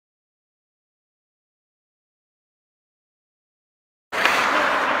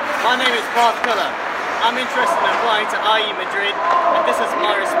My name is Parth Kula. I'm interested in applying to IE Madrid, and this is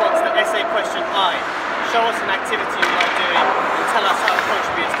my response to essay question I. Show us an activity you like doing and tell us how it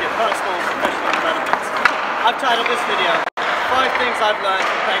contributes to your personal and professional development. I've titled this video 5 things I've learned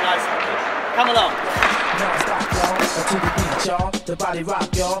from playing ice hockey. Come along. Non-stop, y'all, to the beat, y'all. The body rock,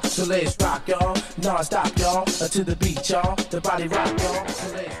 y'all. So let's rock, y'all. Non-stop, y'all, to the beat, y'all. The body rock, y'all. So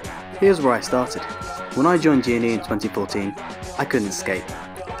let's rock. Here's where I started. When I joined GNE in 2014, I couldn't skate.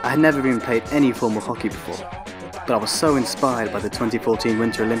 I had never even played any form of hockey before, but I was so inspired by the 2014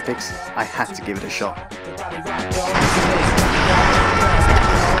 Winter Olympics, I had to give it a shot.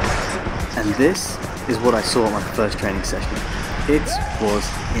 And this is what I saw at my first training session. It was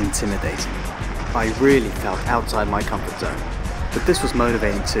intimidating. I really felt outside my comfort zone, but this was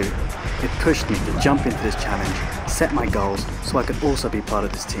motivating too. It pushed me to jump into this challenge, set my goals so I could also be part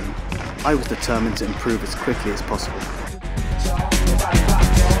of this team. I was determined to improve as quickly as possible.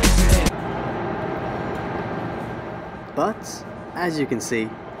 But, as you can see,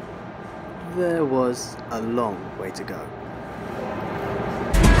 there was a long way to go.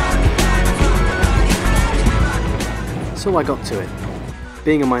 So I got to it.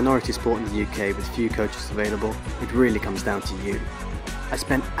 Being a minority sport in the UK with few coaches available, it really comes down to you. I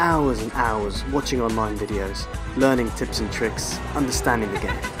spent hours and hours watching online videos, learning tips and tricks, understanding the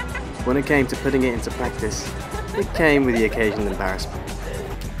game. When it came to putting it into practice, it came with the occasional embarrassment.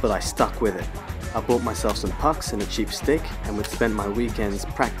 But I stuck with it. I bought myself some pucks and a cheap stick and would spend my weekends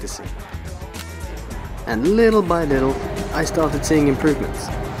practicing. And little by little, I started seeing improvements.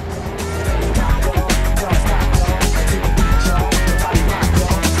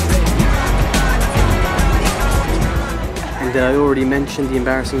 And did I already mention the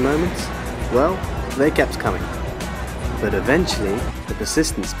embarrassing moments? Well, they kept coming. But eventually, the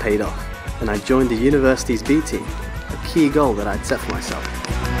persistence paid off, and I joined the university's B team, a key goal that I'd set for myself.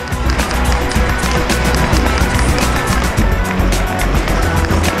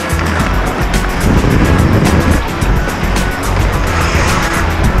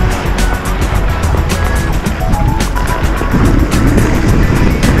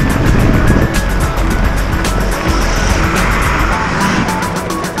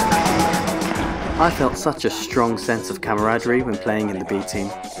 I felt such a strong sense of camaraderie when playing in the B team.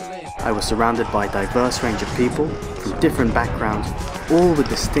 I was surrounded by a diverse range of people from different backgrounds, all with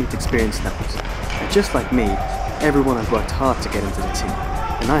distinct experience levels. And just like me, everyone had worked hard to get into the team,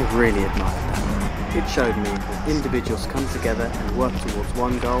 and I really admired that. It showed me that individuals come together and work towards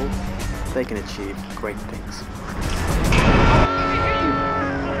one goal, they can achieve great things.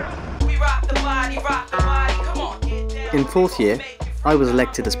 In 4th year, I was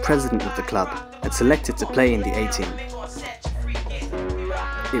elected as president of the club and selected to play in the A team.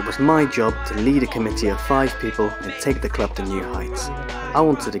 It was my job to lead a committee of 5 people and take the club to new heights. I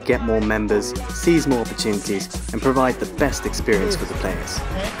wanted to get more members, seize more opportunities and provide the best experience for the players.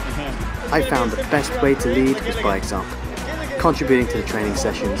 I found the best way to lead was by example, contributing to the training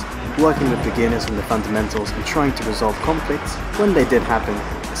sessions, working with beginners on the fundamentals and trying to resolve conflicts when they did happen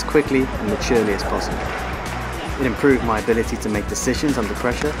as quickly and maturely as possible. It improved my ability to make decisions under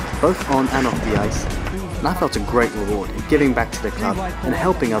pressure, both on and off the ice, and I felt a great reward in giving back to the club and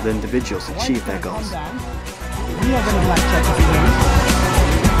helping other individuals achieve their goals.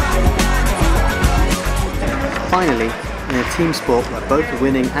 Finally, in a team sport where both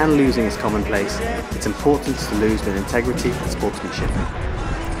winning and losing is commonplace, it's important to lose with integrity and sportsmanship.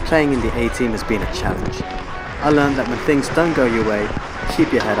 Playing in the A team has been a challenge. I learned that when things don't go your way,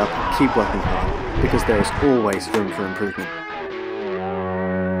 keep your head up and keep working hard, because there is always room for improvement.